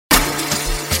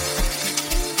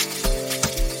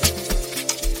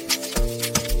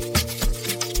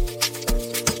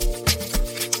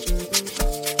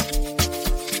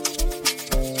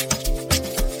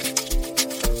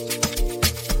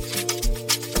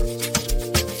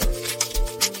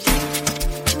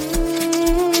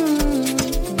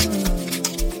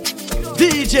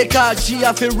DJ Kachi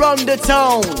have to run the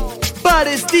town.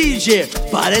 Baddest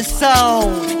DJ, baddest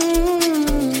sound.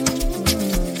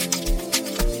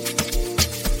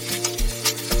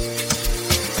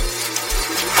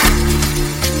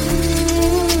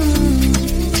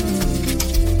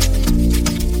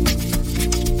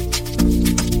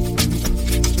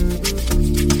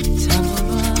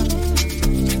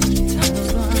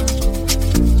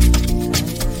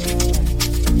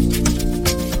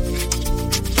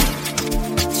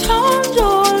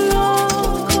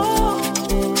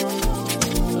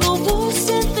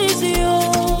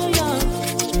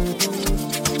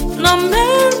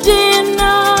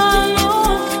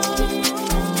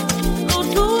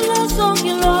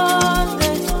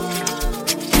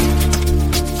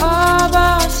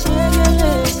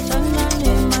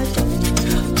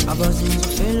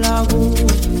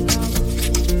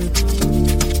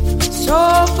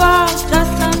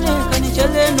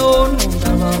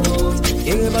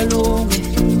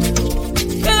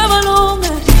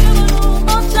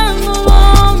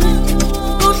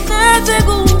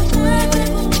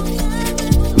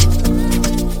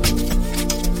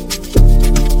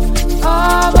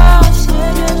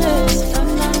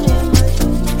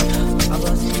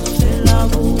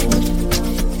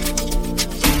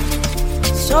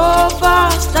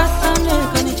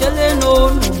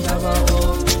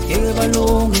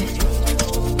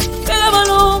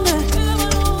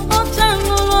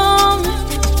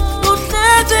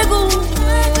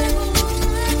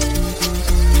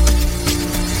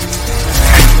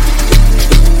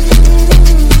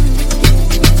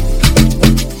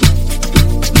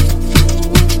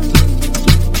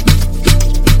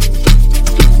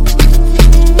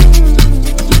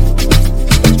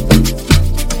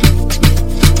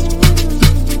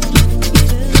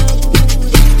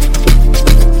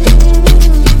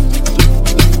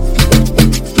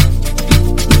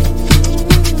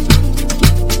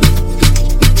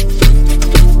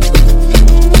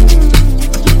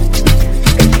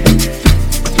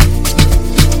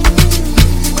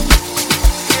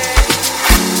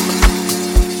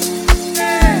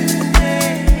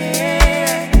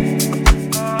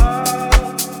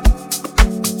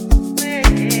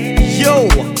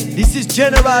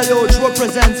 General Yoch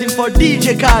representing for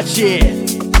DJ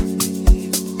Kachi.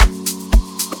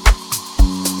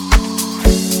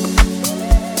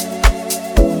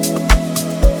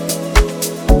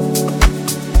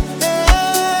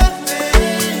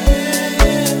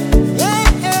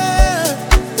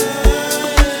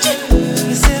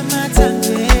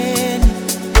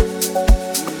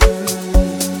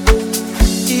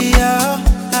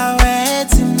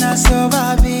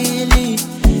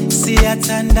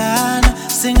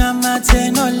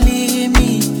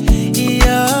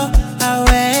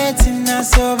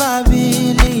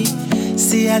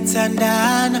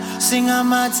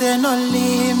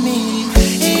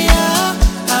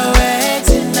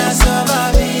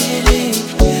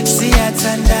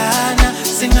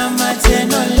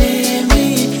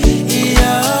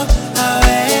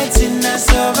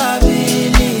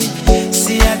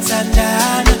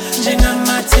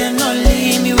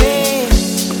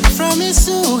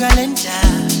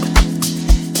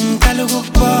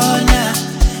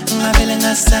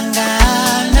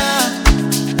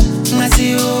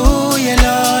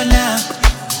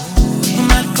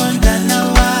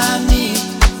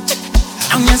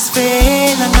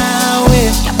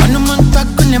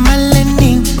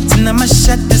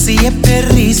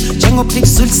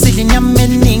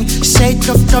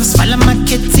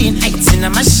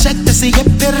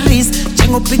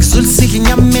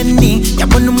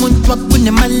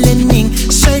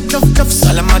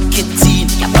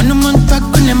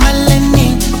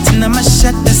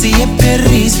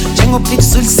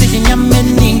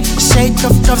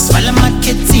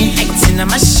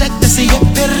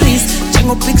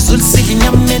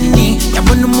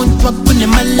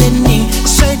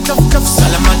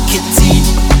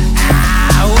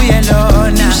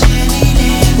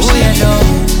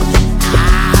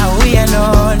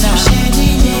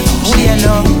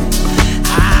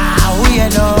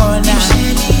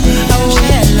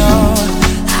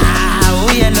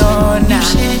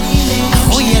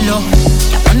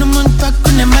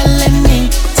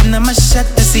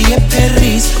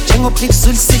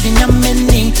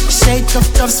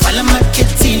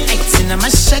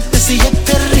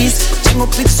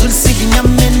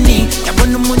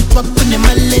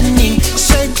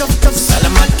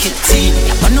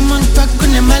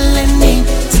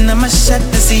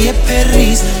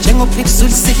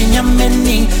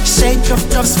 Shake of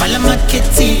drops, fala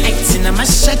marketing. Acting, I'm a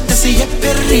shot, that's a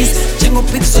series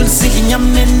njengopixel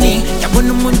sihinyameni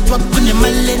yabona umuntu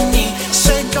wakunemaleni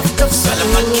straight off the sala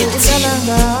marketing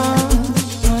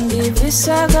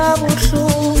ngivisa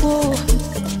kabuhlungu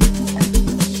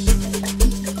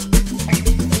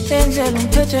indlela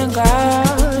umphethe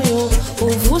ngayo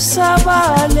uvusa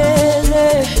Abalele.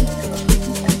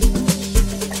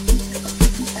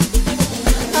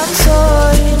 I'm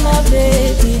sorry my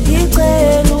baby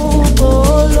ngicela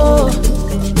uxolo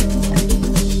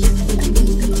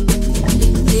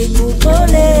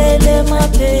ngikuxolele my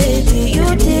baby you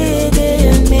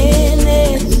didn't mean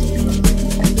it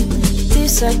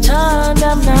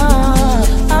ndisathanda mna.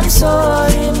 I'm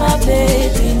sorry my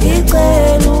baby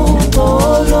ngicela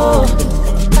uxolo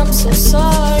I'm so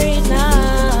sorry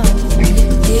now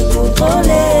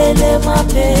ngikuxolele my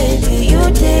baby you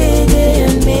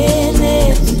didn't mean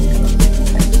it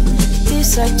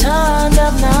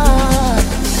ndisathanda mna.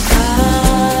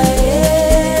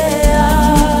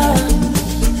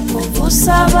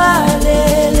 Uvusa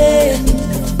Abalele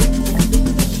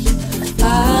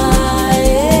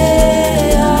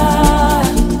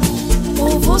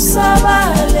uvusa Abalele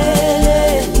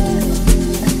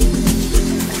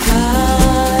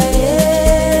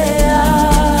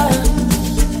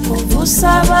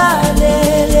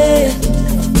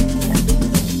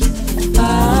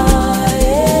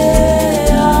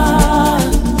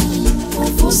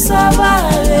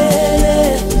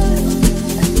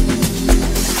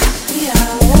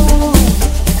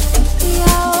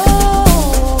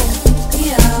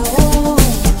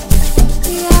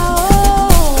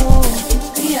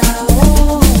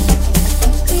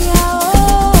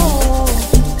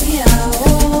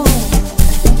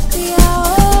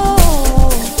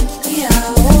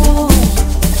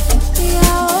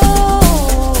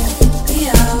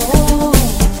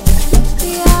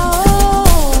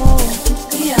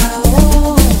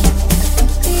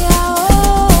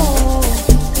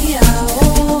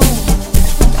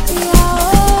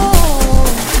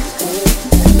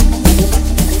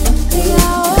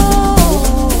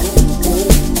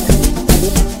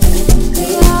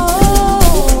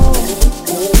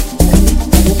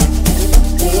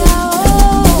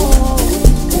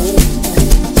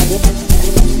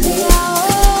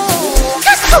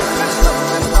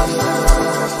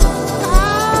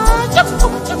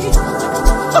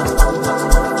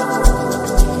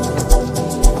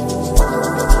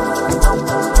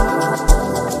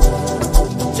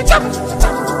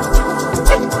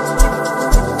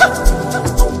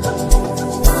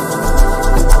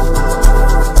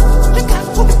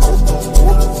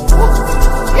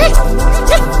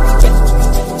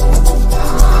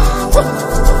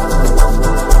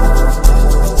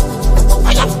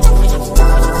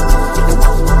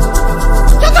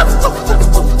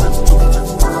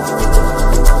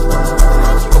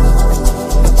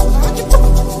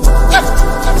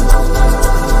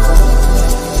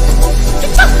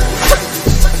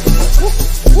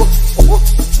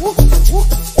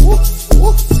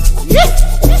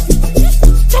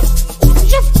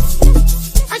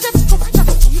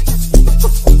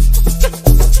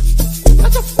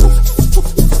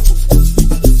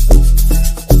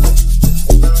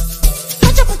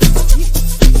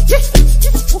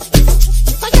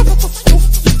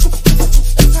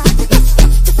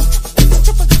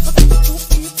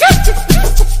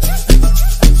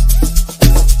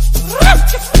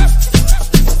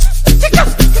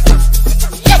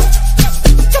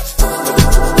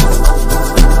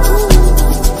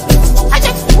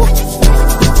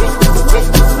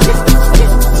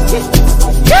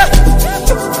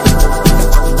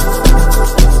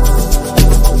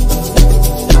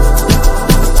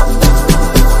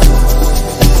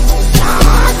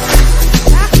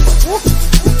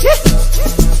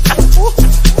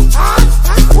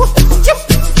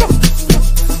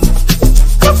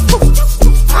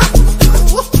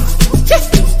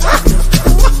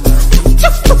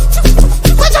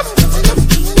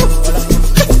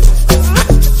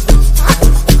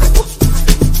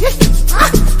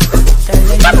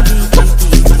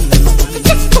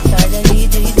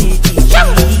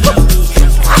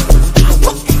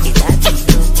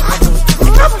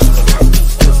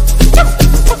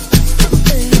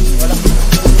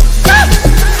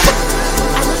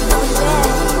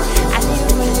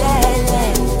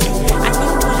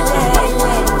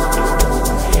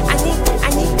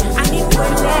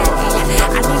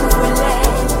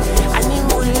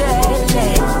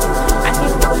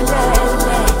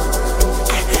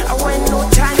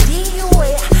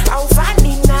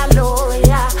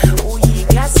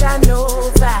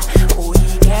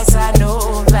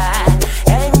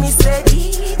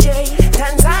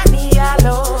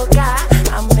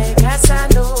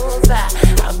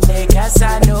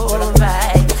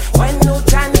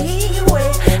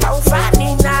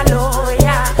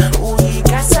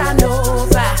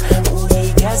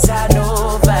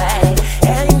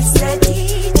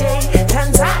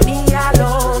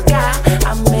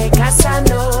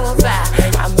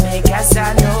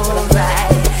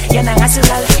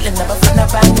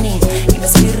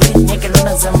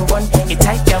zambon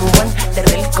itight yam one the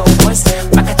real cowboys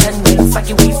makatani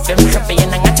faki with them happy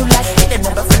and ngatu like it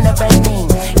never fana bani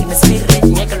in the spirit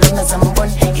nyeka lona zambon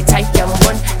itight yam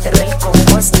one the real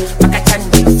cowboys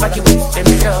makatani faki with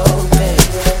them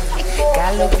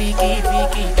Kalo biki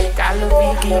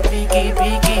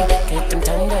get them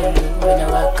tanda you when I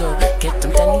walk get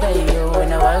them tanda you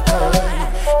when I walk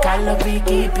Kalo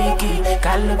biki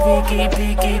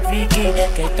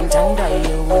get them tanda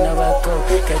you when I walk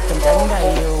get them tanda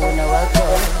you when I walk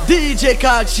DJ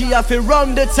Kachi I feel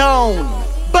run the town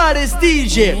baddest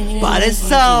DJ baddest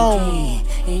sound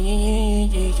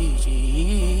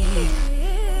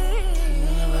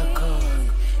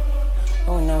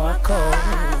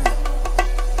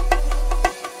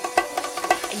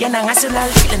Yana ngasula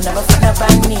lile never fana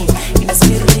bani in the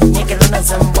spirit nyeke lona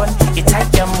zambon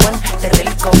itight yam one the real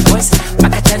cowboys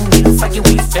makatani faki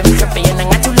with them happy yana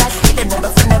ngasula lile never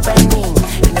fana bani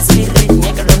in the spirit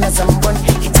nyeke lona zambon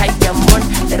itight yam one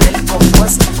the real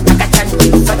cowboys makatani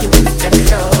faki with them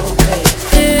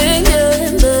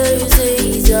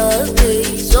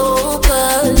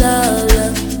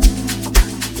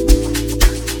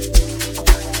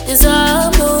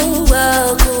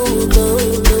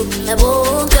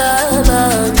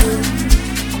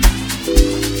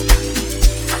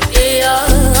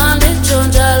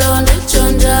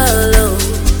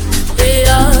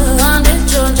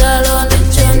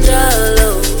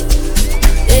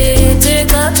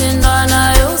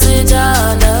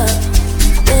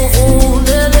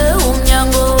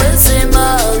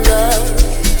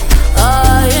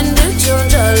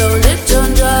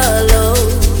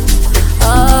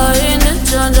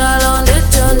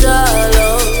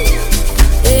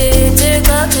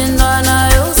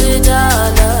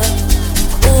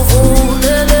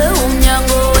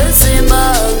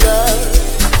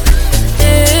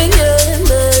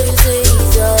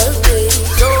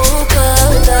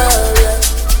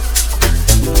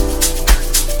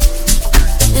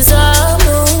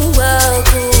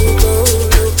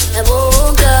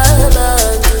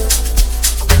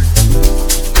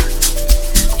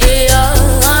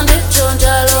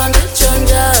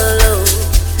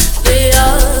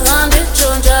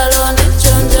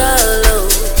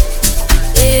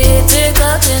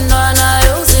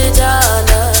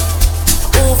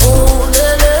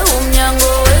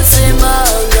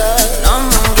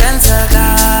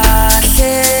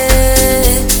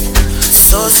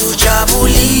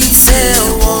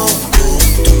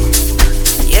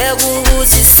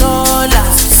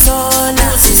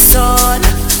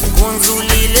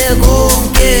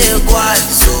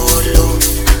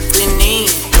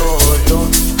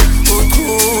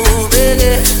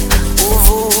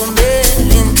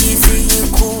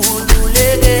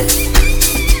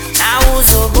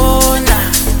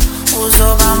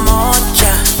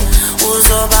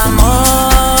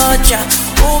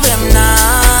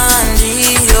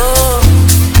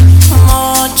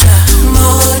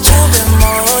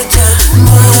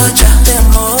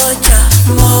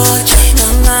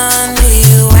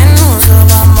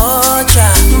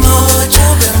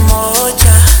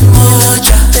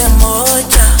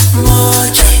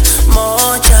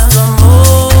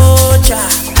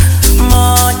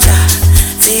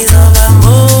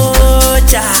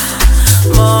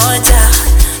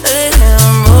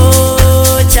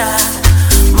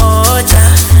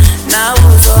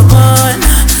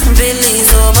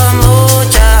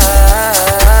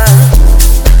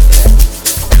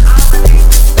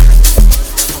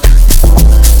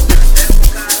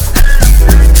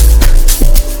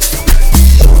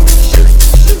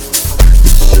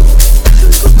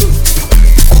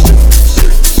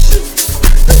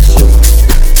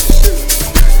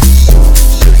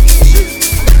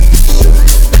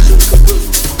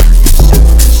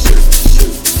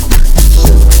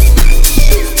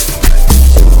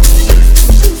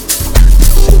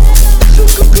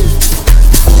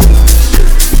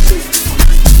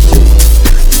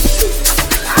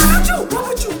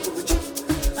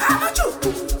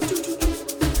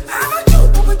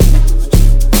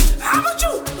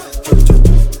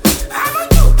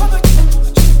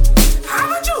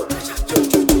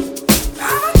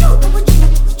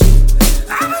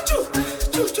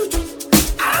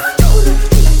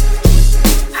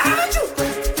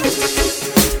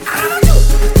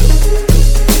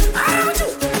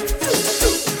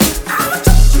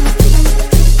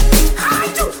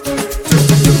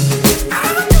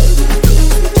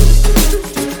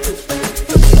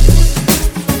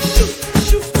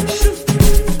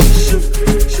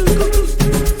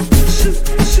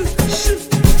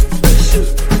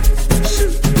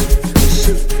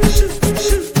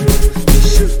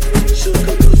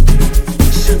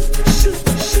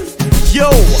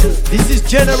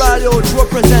out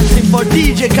representing for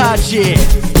DJ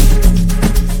Kachi.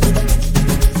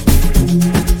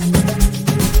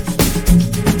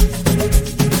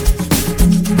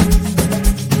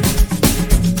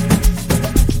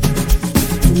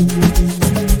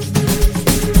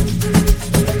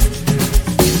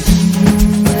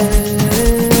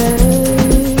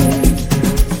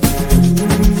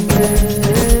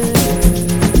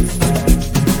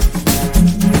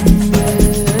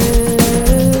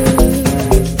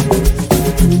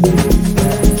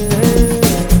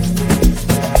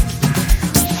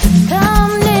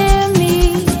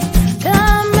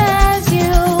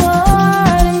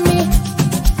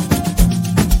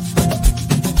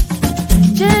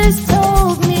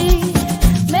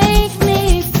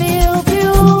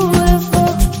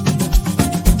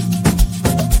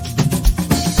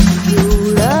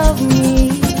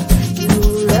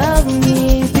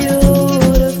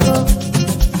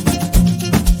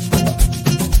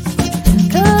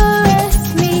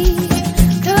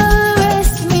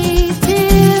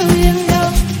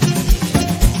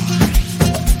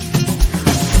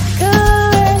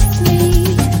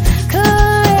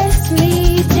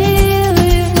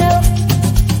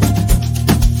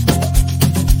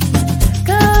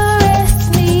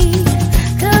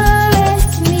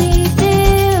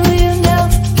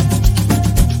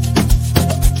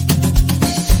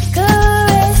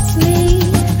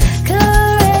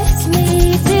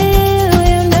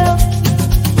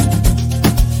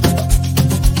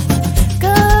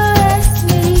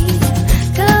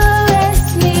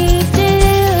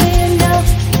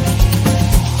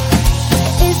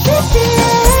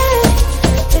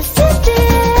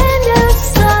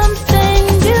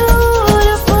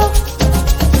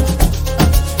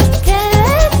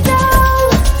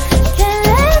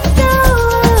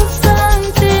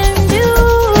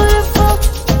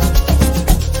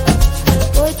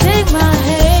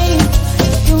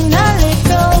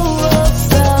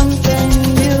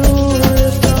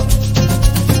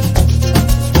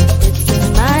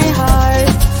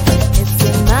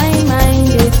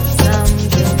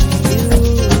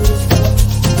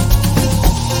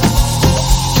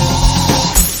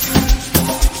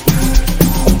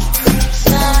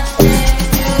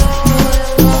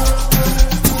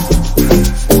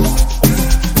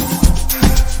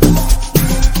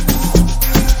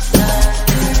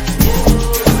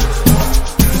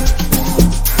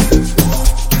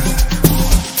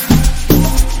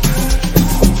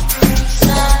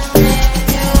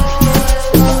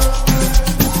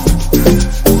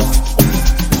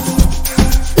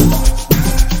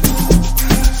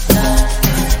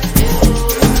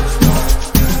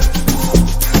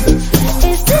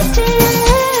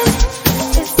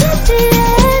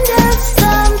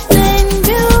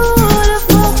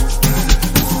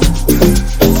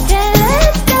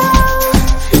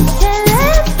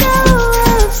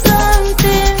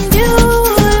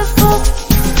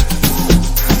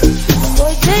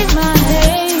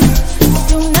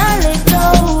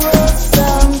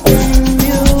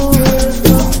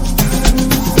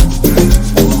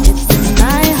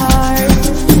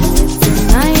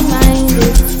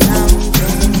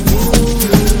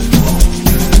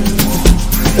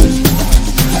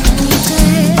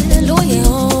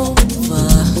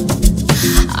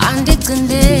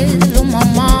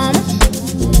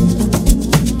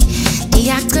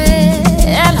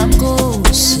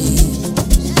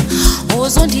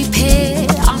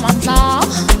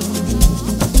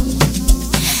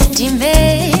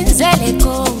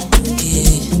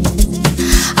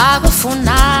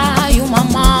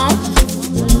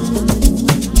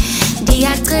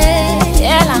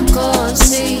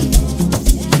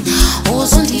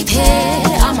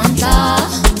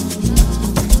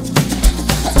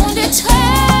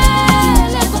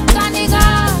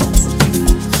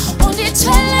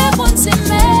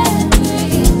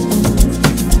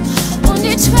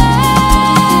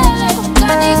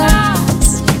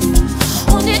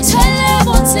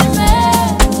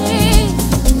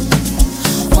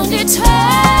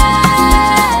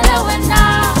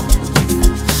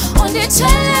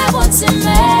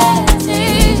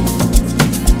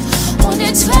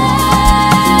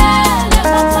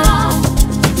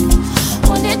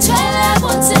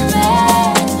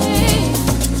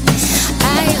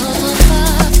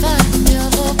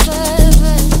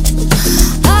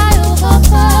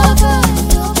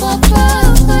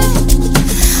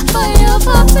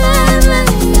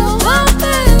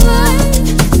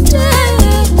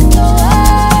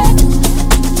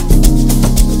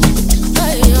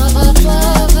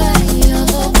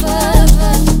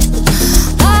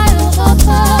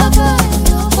 Bye.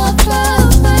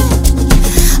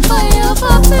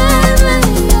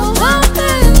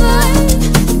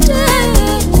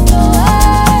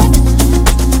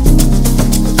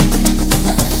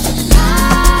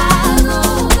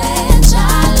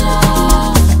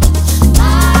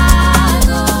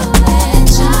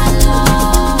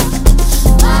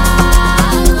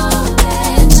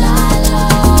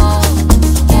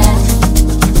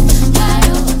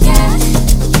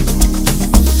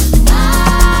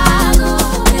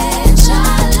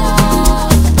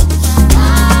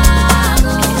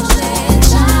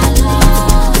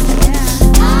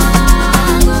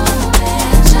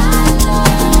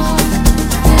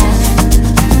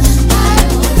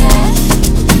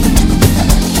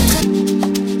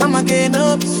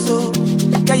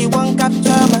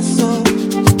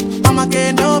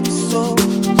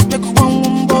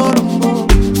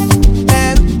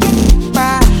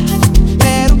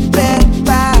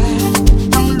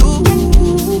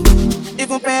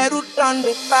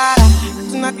 it para.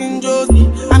 Tonight in Josie,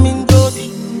 I'm in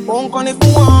Josie. Won't call it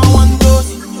for one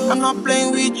Josie. I'm not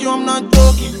playing with you, I'm not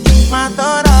joking. My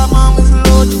thought of mom is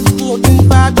loaded. You think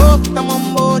bad, but I'm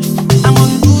on board. I'm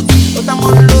on duty, but I'm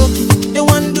on low. They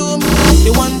want do me,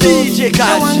 they want do me. DJ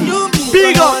They want Kachi, do me,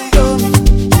 big they up. want do me.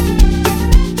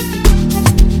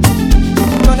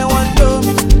 No, they want do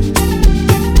me.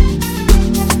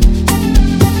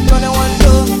 No, they want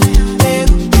do me.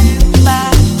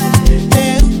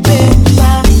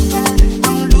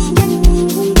 I'm loose.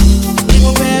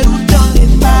 Even where you done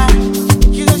it back.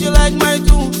 She says you like my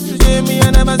tune. She say me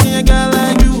I never seen a girl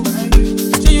like you.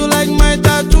 Say you like my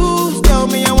tattoos. Tell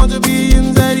me I want to be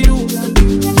inside you.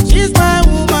 She's my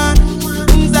woman.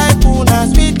 Inside Puna,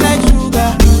 sweet like sugar.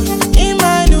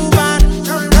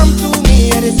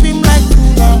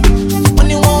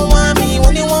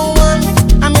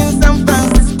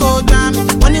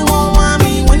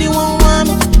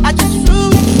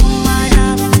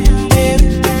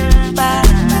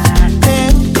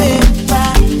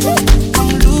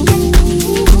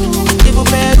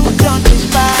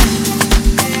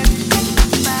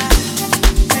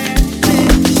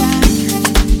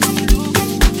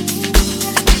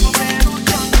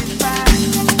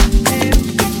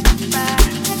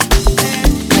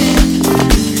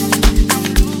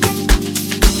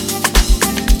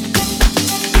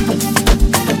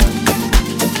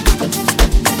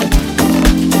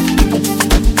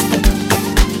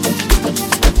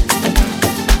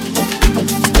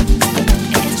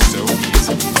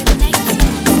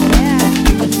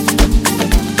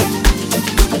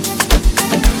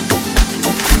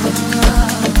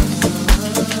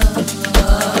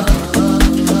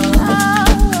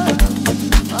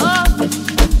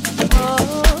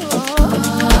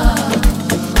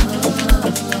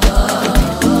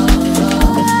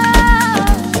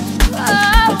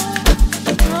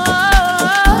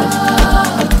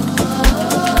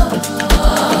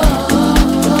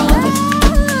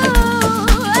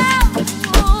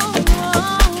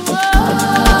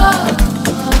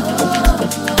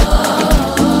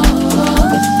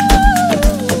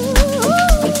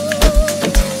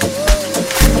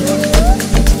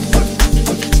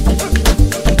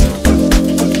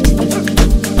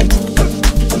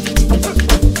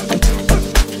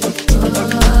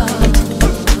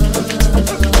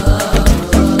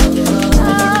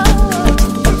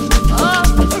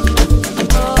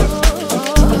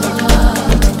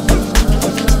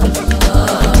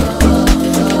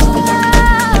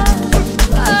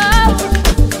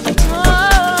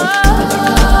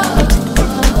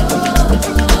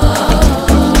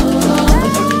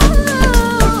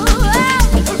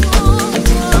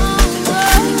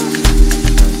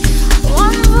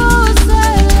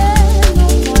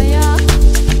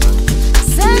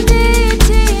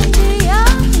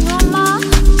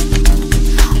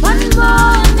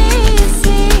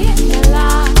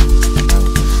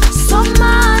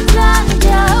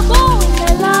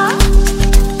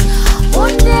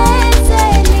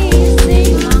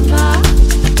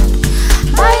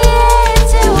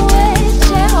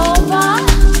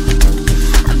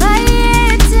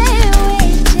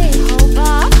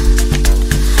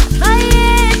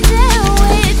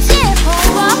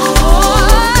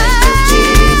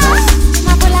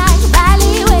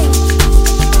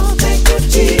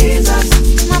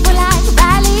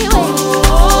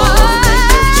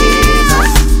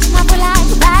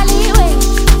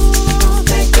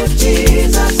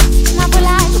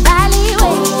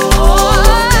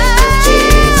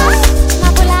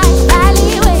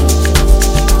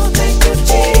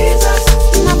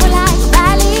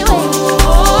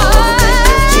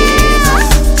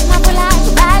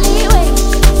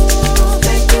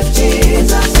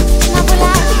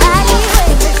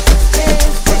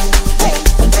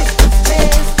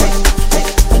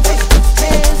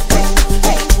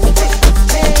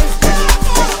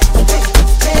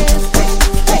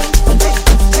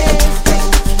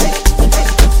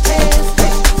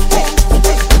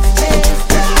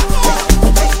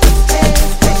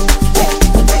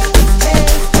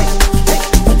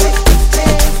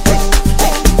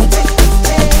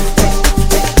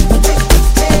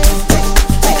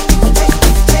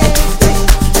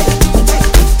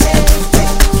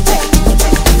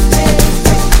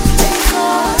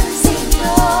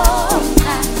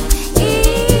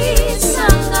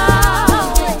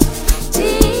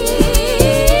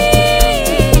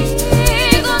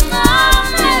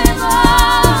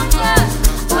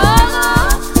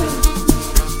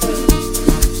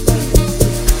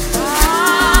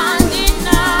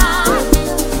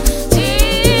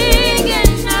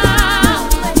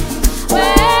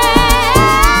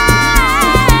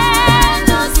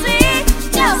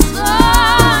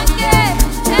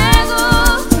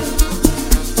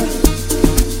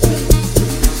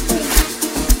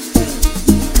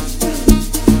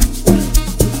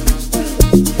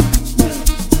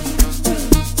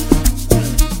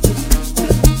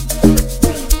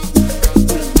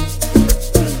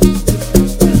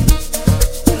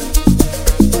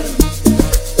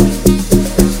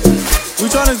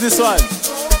 this one?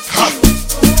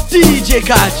 DJ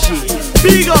Kachi,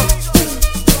 big up.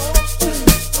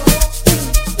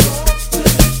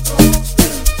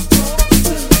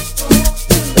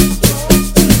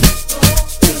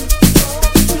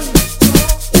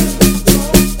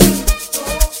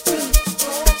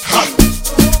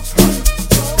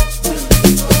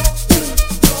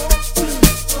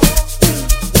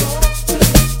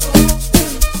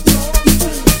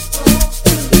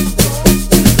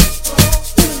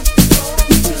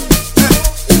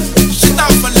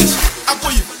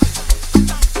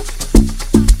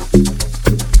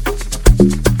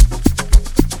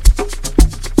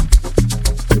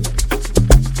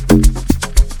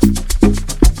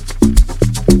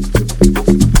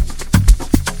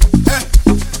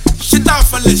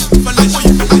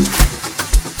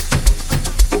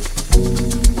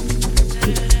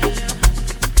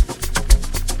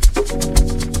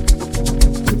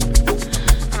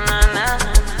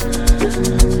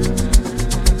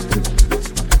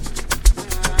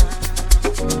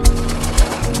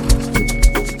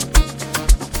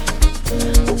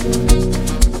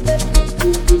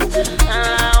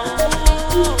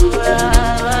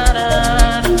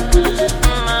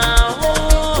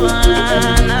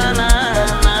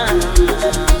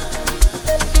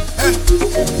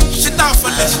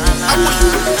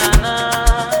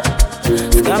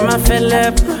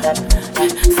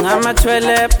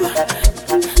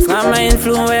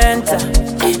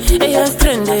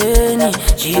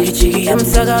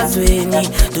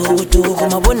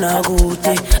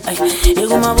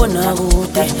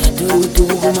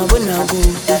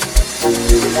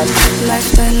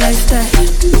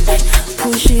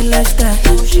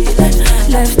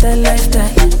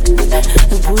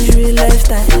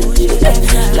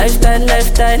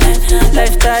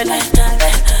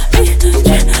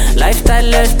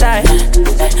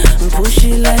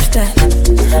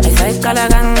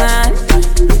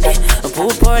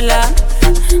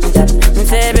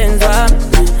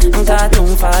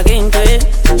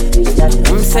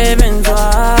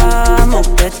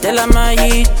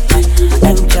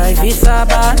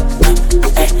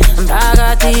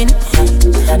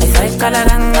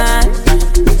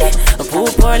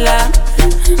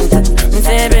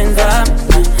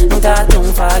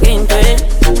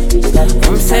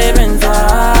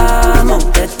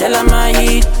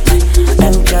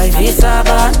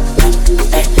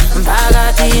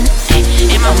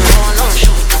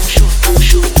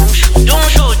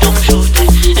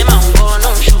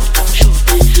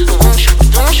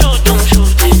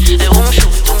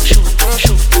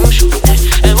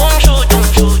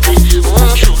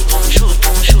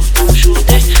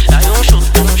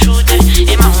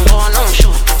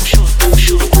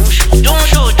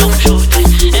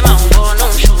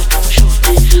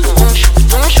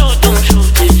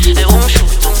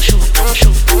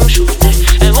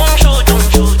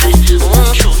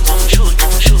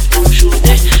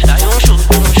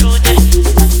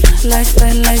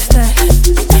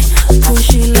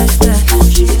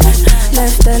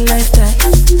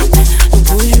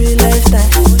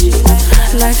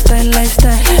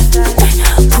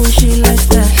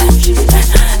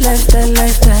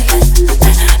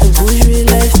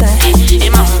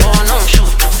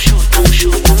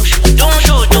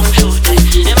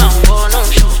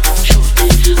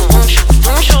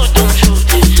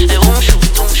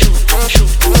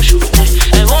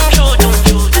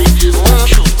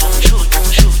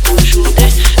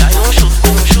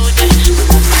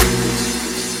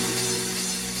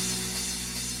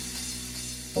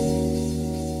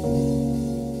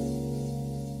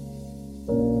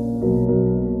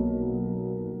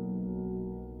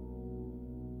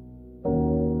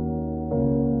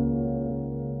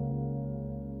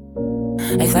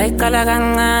 Ayisayikala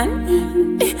kancane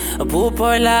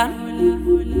ubuphola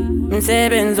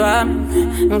umsebenzi wami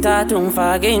ngithatha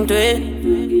ungifake intweni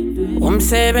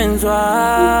umsebenzi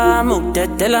wami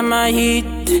ukudedela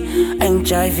amahit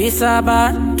engijayivisa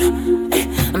abantu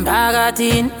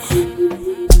emphakathini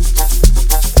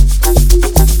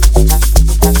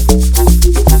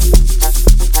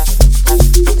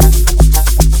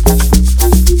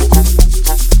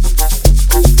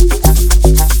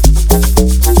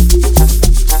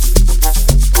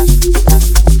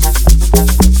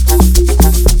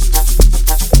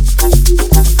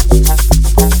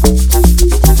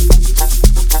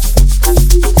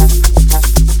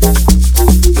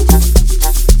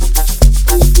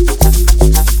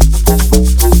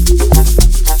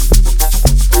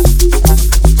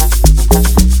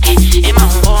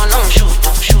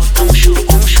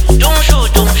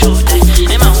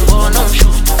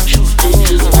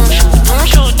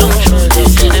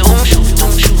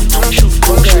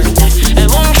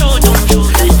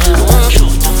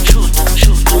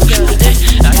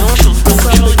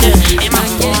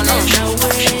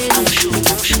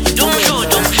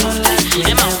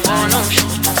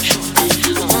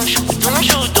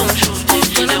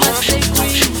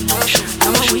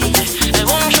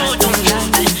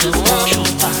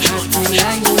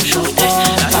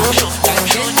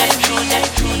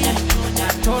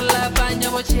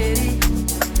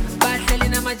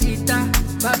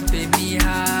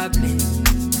happy.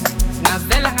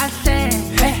 Ngavela kahle,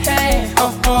 hey hey,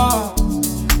 oh oh.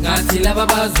 Ngathi laba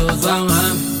bazozwa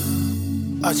ngami.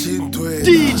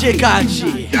 DJ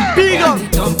Kachi, big up. Mati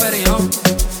Dom Perignon.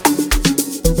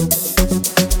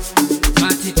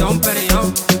 Mati Dom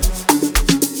Perignon.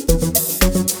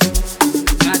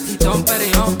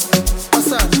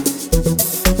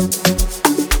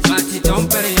 Mati Dom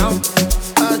Perignon.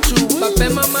 Pape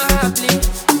mama happy.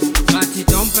 Mati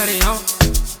Dom Perignon.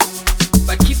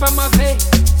 Pa keep on my way.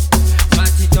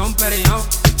 Mati Dom Perignon.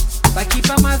 Pa keep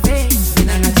on my way.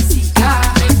 Ina ngatisika.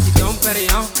 Mati Dom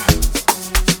Perignon.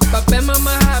 Pape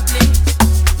mama happy.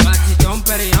 Mati Dom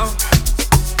Perignon.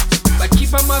 Pa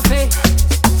keep on my way.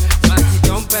 Mati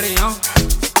Dom Perignon.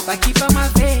 Pa keep on my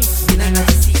way. Ina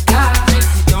ngatisika.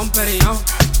 Mati Dom Perignon.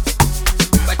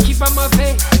 Pa keep on my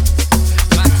way.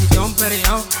 Mati Dom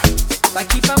Perignon. Pa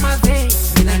keep on my way.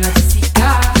 Ina ngatisika.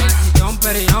 Mati Dom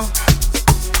Perignon.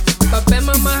 Pape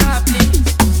mama happy.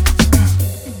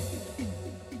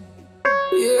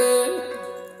 Yeah.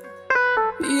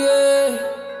 Yeah.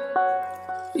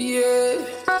 Yeah.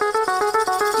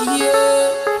 Yeah.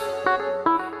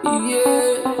 Yeah.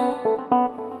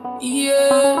 Yeah.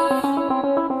 Yeah.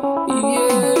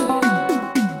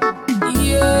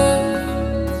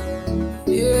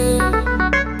 Yeah.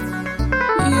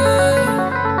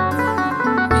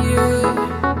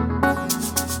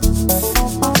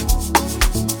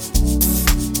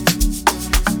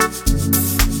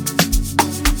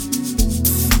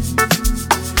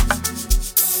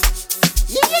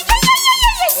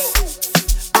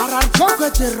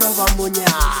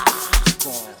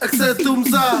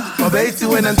 Baby,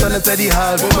 when I'm trying to study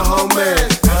hard, with my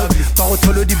homemade. Par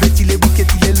utolo di beti le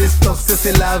weekend le stock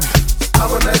c'est la vie.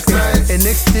 Have a nice night. And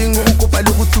next thing we go pa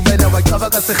le go tubana wa kaba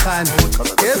ka segane.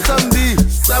 Yes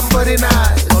somebody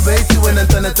nice. Baby, when I'm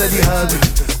trying to study hard.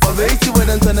 Baby, when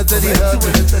I'm trying to study hard.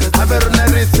 Aberona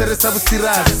re tsere sa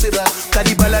busira. Ka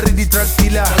di bala re di drug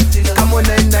dealer. Come on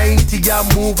 990 ya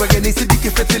move again ise di ke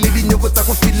fetele di nyoko tsa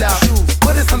go fila.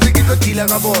 What is something ke go dealer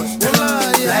ka boy.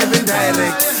 Live and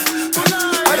direct.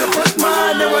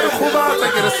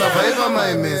 Survivor,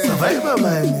 my man. Survivor,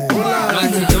 my man.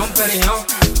 Mati Dom Perignon.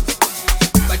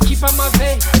 Pa keep on my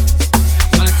way.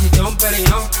 Mati Dom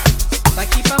Perignon. Pa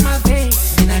keep on my way.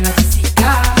 Ina ngatisika.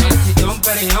 Mati Dom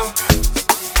Perignon.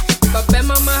 Pape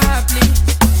mama happy.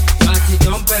 Mati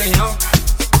Dom Perignon.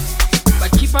 Pa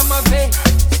keep on my way.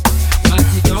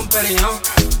 Mati Dom Perignon.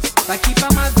 Pa keep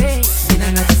on my way. Ina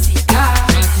ngatisika.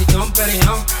 Mati Dom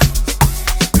Perignon.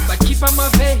 Pa keep on my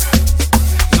way.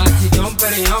 Mati Dom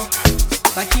Perignon.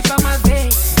 Pa keep on my way.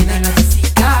 Ina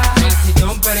ngatisika. Mati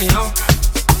Dom Perignon.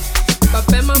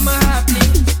 Pape mama happy.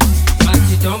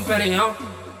 Mati Dom Perignon.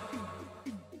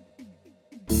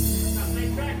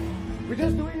 We're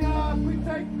just doing a quick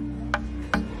take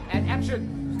and action.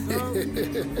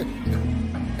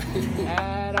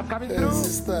 And I'm coming through.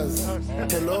 Sisters,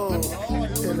 hello.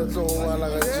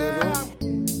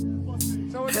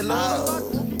 Hello,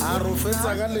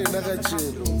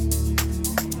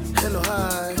 hello,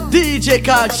 hi. DJ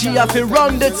Kachi, I feel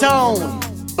run the town.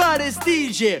 Baddest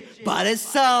DJ,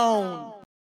 baddest sound.